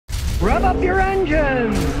Rev up your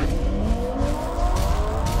engine.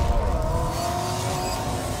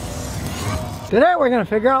 Today we're going to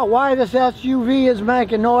figure out why this SUV is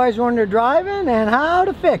making noise when they're driving and how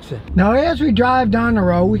to fix it. Now as we drive down the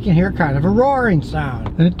road we can hear kind of a roaring sound.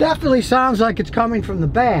 And it definitely sounds like it's coming from the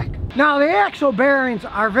back. Now the axle bearings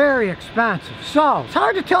are very expensive, so it's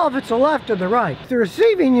hard to tell if it's the left or the right. If the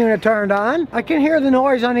receiving unit turned on, I can hear the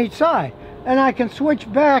noise on each side. And I can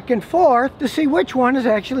switch back and forth to see which one is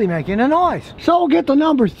actually making a noise. So we'll get the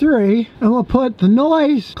number 3 and we'll put the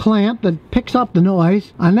noise clamp that picks up the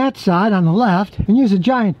noise on that side on the left and use a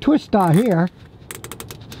giant twist dot here.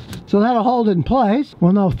 So that'll hold it in place.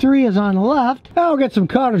 We'll know 3 is on the left. And we'll get some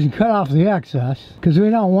cutters and cut off the excess because we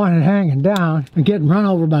don't want it hanging down and getting run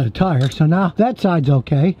over by the tire. So now that side's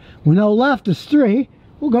okay. We know left is 3.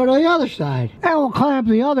 We'll go to the other side and we'll clamp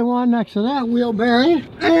the other one next to that wheel bearing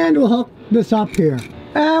and we'll hook this up here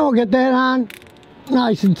and we'll get that on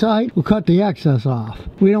nice and tight. We'll cut the excess off.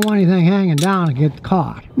 We don't want anything hanging down and get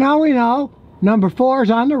caught. Now we know number 4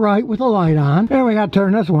 is on the right with the light on and we got to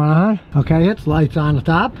turn this one on. Okay, its light's on the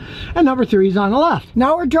top and number 3 is on the left.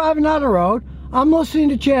 Now we're driving down the road. I'm listening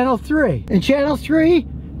to channel 3 and channel 3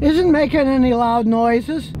 isn't making any loud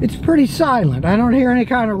noises. It's pretty silent. I don't hear any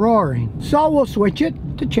kind of roaring. So we'll switch it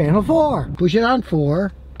to channel 4. Push it on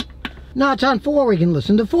 4. Now it's on 4, we can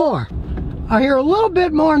listen to 4. I hear a little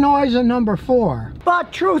bit more noise in number 4.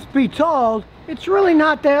 But truth be told, it's really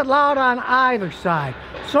not that loud on either side.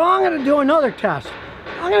 So I'm going to do another test.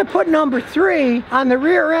 I'm going to put number 3 on the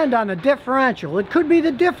rear end on the differential. It could be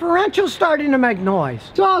the differential starting to make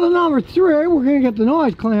noise. So the number 3, we're going to get the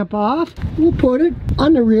noise clamp off. We'll put it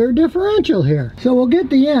on the rear differential here. So we'll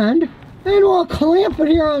get the end and we'll clamp it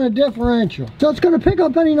here on the differential. So it's going to pick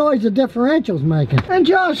up any noise the differential's making. And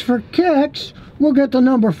just for kicks, we'll get the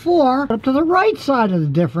number 4 up to the right side of the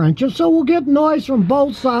differential, so we'll get noise from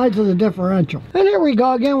both sides of the differential. And here we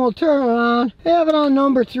go again, we'll turn it on, have it on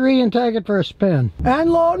number 3 and take it for a spin.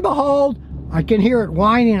 And lo and behold, I can hear it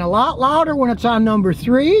whining a lot louder when it's on number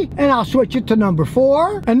 3, and I'll switch it to number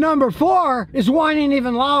 4. And number 4 is whining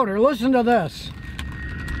even louder. Listen to this.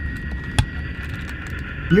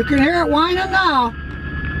 You can hear it whining now.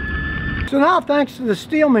 So now, thanks to the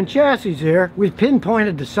Steelman chassis here, we've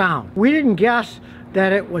pinpointed the sound. We didn't guess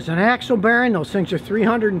that it was an axle bearing. Those things are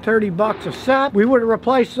 330 bucks a set. We would have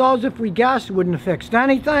replaced those if we guessed. Wouldn't have fixed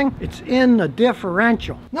anything. It's in the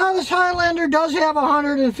differential. Now this Highlander does have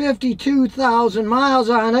 152,000 miles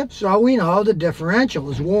on it, so we know the differential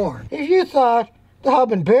is worn. If you thought the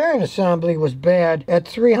hub and bearing assembly was bad at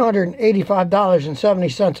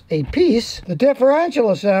 $385.70 a piece, the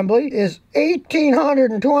differential assembly is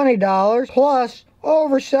 $1,820 plus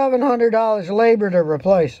over $700 labor to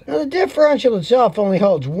replace it. Now the differential itself only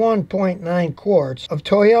holds 1.9 quarts of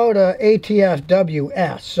Toyota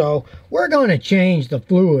ATF-WS, so we're going to change the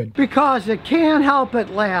fluid because it can't help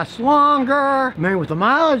it last longer. I mean, with the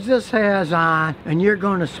mileage this has on, and you're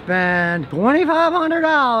going to spend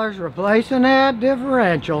 $2,500 replacing that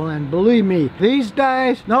differential, and believe me, these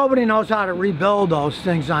days nobody knows how to rebuild those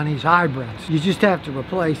things on these hybrids. You just have to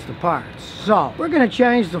replace the parts. So we're going to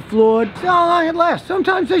change the fluid. See how long it lasts.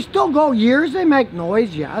 Sometimes they still go years. They make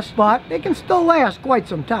noise, yes, but they can still last quite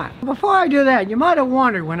some time. Before I do that, you might have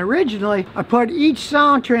wondered when originally I put each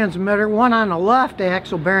sound transmitter, one on the left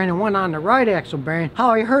axle bearing and one on the right axle bearing, how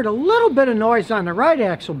I heard a little bit of noise on the right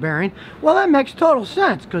axle bearing. Well, that makes total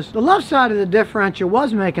sense because the left side of the differential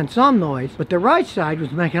was making some noise, but the right side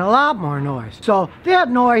was making a lot more noise. So that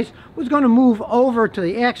noise was going to move over to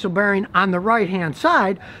the axle bearing on the right hand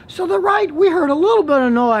side. So the right, we heard a little bit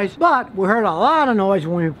of noise, but we heard a lot of noise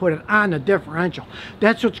when we put it on the differential.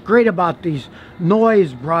 That's what's great about these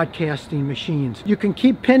noise broadcasting machines. You can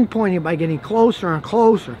keep pinpointing by getting closer and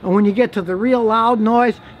closer, and when you get to the real loud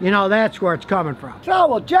noise, you know that's where it's coming from. So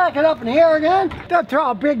we'll jack it up in here again. Then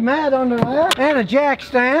throw a big mat under there and a jack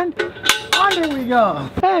stand. Under we go.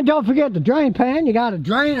 And don't forget the drain pan. You got to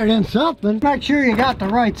drain it in something. Make sure you got the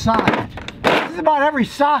right socket. This is about every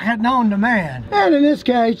socket known to man. And in this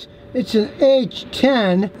case, it's an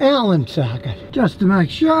H10 Allen socket. Just to make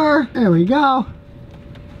sure. There we go.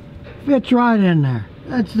 Fits right in there.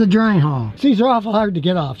 That's the drain hole. These are awful hard to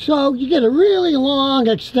get off. So you get a really long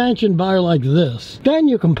extension bar like this. Then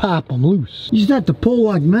you can pop them loose. You just have to pull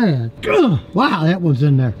like mad. Wow, that one's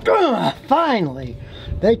in there. Finally.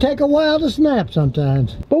 They take a while to snap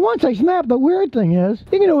sometimes. But once they snap, the weird thing is,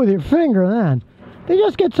 you can do it with your finger then. They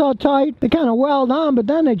just get so tight, they kind of weld on, but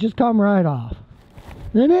then they just come right off.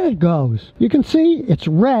 and in it goes. You can see it's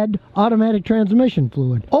red automatic transmission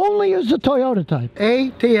fluid. Only is the Toyota type.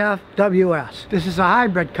 ATFWS. This is a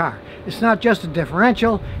hybrid car. It's not just a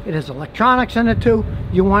differential, it has electronics in it too.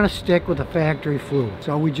 You want to stick with the factory fluid.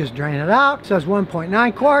 So we just drain it out. It says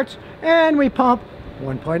 1.9 quarts, and we pump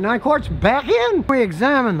 1.9 quarts back in. We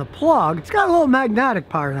examine the plug. It's got a little magnetic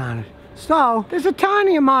part on it. So there's a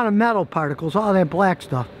tiny amount of metal particles, all that black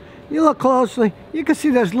stuff. You look closely, you can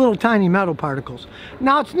see there's little tiny metal particles.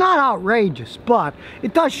 Now it's not outrageous, but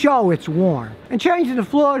it does show it's worn. And changing the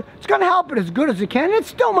fluid, it's going to help it as good as it can. It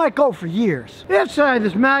still might go for years. If, say,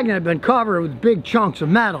 this magnet had been covered with big chunks of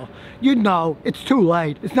metal, you'd know it's too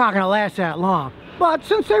late. It's not going to last that long. But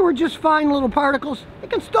since they were just fine little particles, it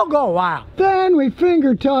can still go a while. Then we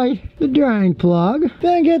finger tight the drain plug.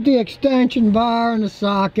 Then get the extension bar in the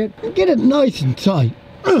socket and get it nice and tight.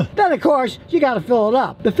 Then, of course, you got to fill it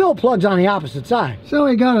up. The fill plug's on the opposite side. So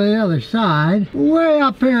we go to the other side, way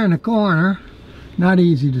up here in the corner. Not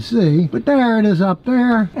easy to see, but there it is up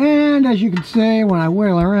there. And as you can see, when I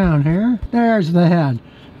wheel around here, there's the head.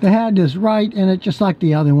 The head is right in it, just like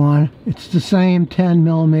the other one. It's the same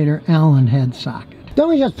 10mm Allen head socket. Then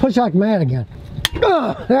we just push like mad again.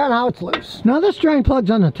 There, now it's loose. Now this drain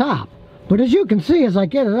plug's on the top. But as you can see, as I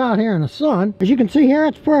get it out here in the sun, as you can see here,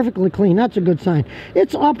 it's perfectly clean. That's a good sign.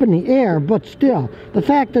 It's up in the air, but still, the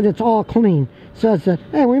fact that it's all clean says that,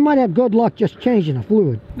 hey, we might have good luck just changing the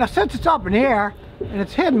fluid. Now, since it's up in the air, and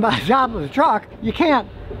it's hidden by the top of the truck, you can't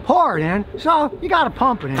pour it in, so you got to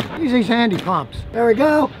pump it in. Use these handy pumps. There we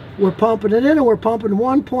go. We're pumping it in, and we're pumping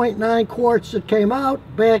 1.9 quarts that came out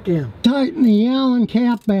back in. Tighten the Allen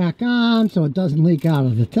cap back on so it doesn't leak out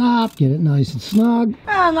of the top. Get it nice and snug.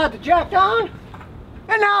 And let the jack down.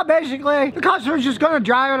 And now basically the customer's just going to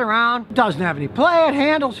drive it around. It doesn't have any play, it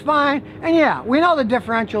handles fine. And yeah, we know the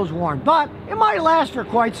differential's worn, but it might last for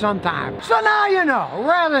quite some time. So now you know,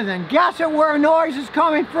 rather than guess at where noise is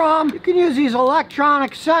coming from, you can use these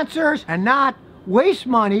electronic sensors and not waste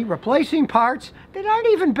money replacing parts that aren't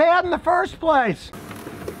even bad in the first place.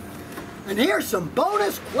 And here's some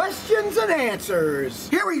bonus questions and answers.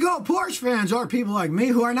 Here we go, Porsche fans, or people like me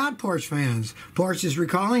who are not Porsche fans. Porsche is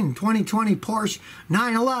recalling 2020 Porsche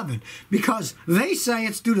 911 because they say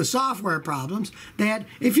it's due to software problems that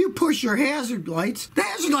if you push your hazard lights, the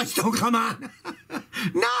hazard lights don't come on.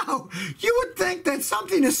 No, you would think that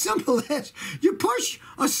something as simple as you push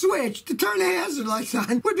a switch to turn the hazard lights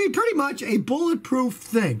on would be pretty much a bulletproof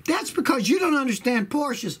thing. That's because you don't understand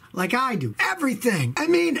Porsches like I do. Everything, I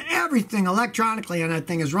mean everything electronically on that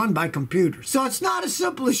thing is run by computers. So it's not as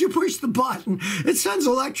simple as you push the button. It sends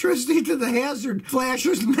electricity to the hazard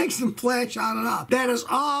flashers and makes them flash on and off. That is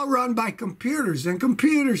all run by computers and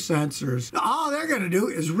computer sensors. All they're going to do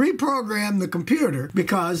is reprogram the computer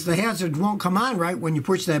because the hazard won't come on right when you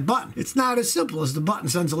push that button. It's not as simple as the button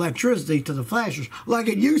sends electricity to the flashers like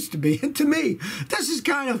it used to be. And to me, this is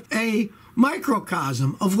kind of a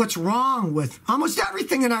microcosm of what's wrong with almost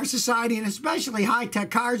everything in our society, and especially high-tech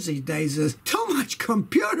cars these days, is too much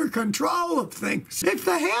computer control of things. If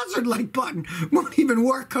the hazard light button won't even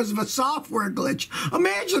work because of a software glitch,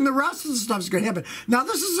 imagine the rest of the stuff's going to happen. Now,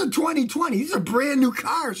 this is a 2020. These are brand new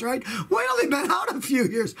cars, right? Wait till they've been out a few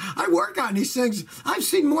years. I work on these things. I've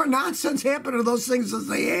seen more nonsense happen to those things as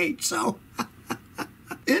they age, so...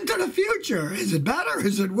 Into the future. Is it better?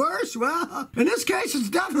 Is it worse? Well, in this case,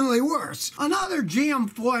 it's definitely worse. Another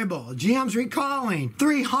GM foible. GM's recalling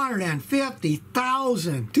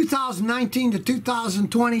 350,000 2019 to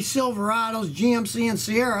 2020 Silverados, GMC, and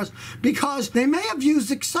Sierras because they may have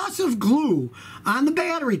used excessive glue on the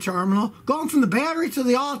battery terminal going from the battery to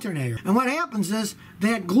the alternator. And what happens is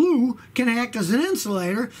that glue can act as an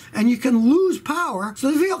insulator and you can lose power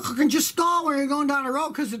so the vehicle can just stall where you're going down the road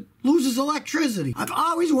because it loses electricity. I've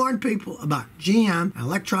always warned people about GM and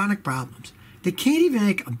electronic problems. They can't even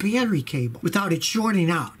make a battery cable without it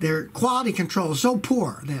shorting out. Their quality control is so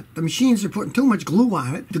poor that the machines are putting too much glue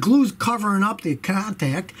on it. The glue's covering up the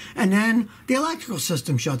contact, and then the electrical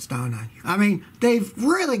system shuts down on you. I mean, they've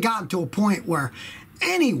really gotten to a point where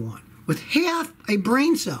anyone with half a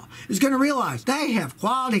brain cell is going to realize they have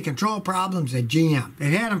quality control problems at GM.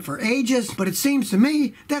 They've had them for ages, but it seems to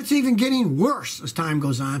me that's even getting worse as time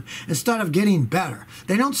goes on instead of getting better.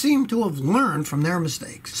 They don't seem to have learned from their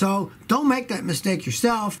mistakes. So don't make that mistake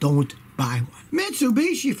yourself. Don't buy one.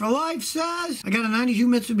 Mitsubishi for Life says, I got a 92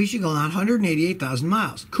 Mitsubishi going on 188,000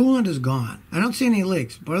 miles. Coolant is gone. I don't see any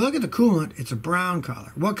leaks, but I look at the coolant, it's a brown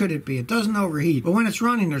color. What could it be? It doesn't overheat, but when it's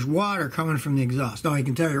running, there's water coming from the exhaust. Oh, I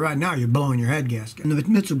can tell you right now, you're blowing your head gasket. And the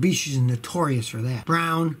Mitsubishi is notorious for that.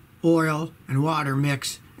 Brown, oil, and water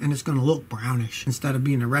mix and it's going to look brownish instead of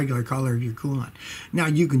being the regular color of your coolant. Now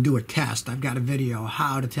you can do a test. I've got a video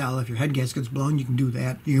how to tell if your head gasket's blown. You can do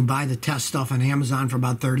that. You can buy the test stuff on Amazon for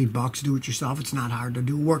about 30 bucks. Do it yourself. It's not hard to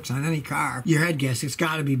do. It works on any car. Your head gasket's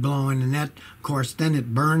got to be blowing, and that, of course, then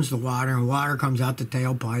it burns the water, and water comes out the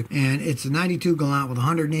tailpipe. And it's a 92 Galant with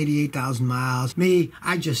 188,000 miles. Me,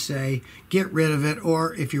 I just say get rid of it,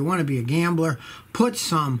 or if you want to be a gambler, put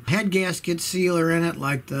some head gasket sealer in it,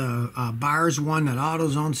 like the Bars one that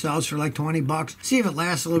AutoZone sells for like 20 bucks. See if it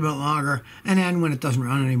lasts a little bit longer, and then when it doesn't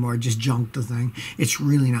run anymore, just junk the thing. It's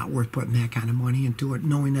really not worth putting that kind of money into it,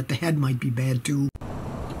 knowing that the head might be bad too.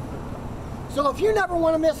 So if you never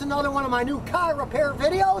want to miss another one of my new car repair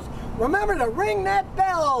videos, remember to ring that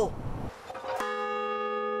bell.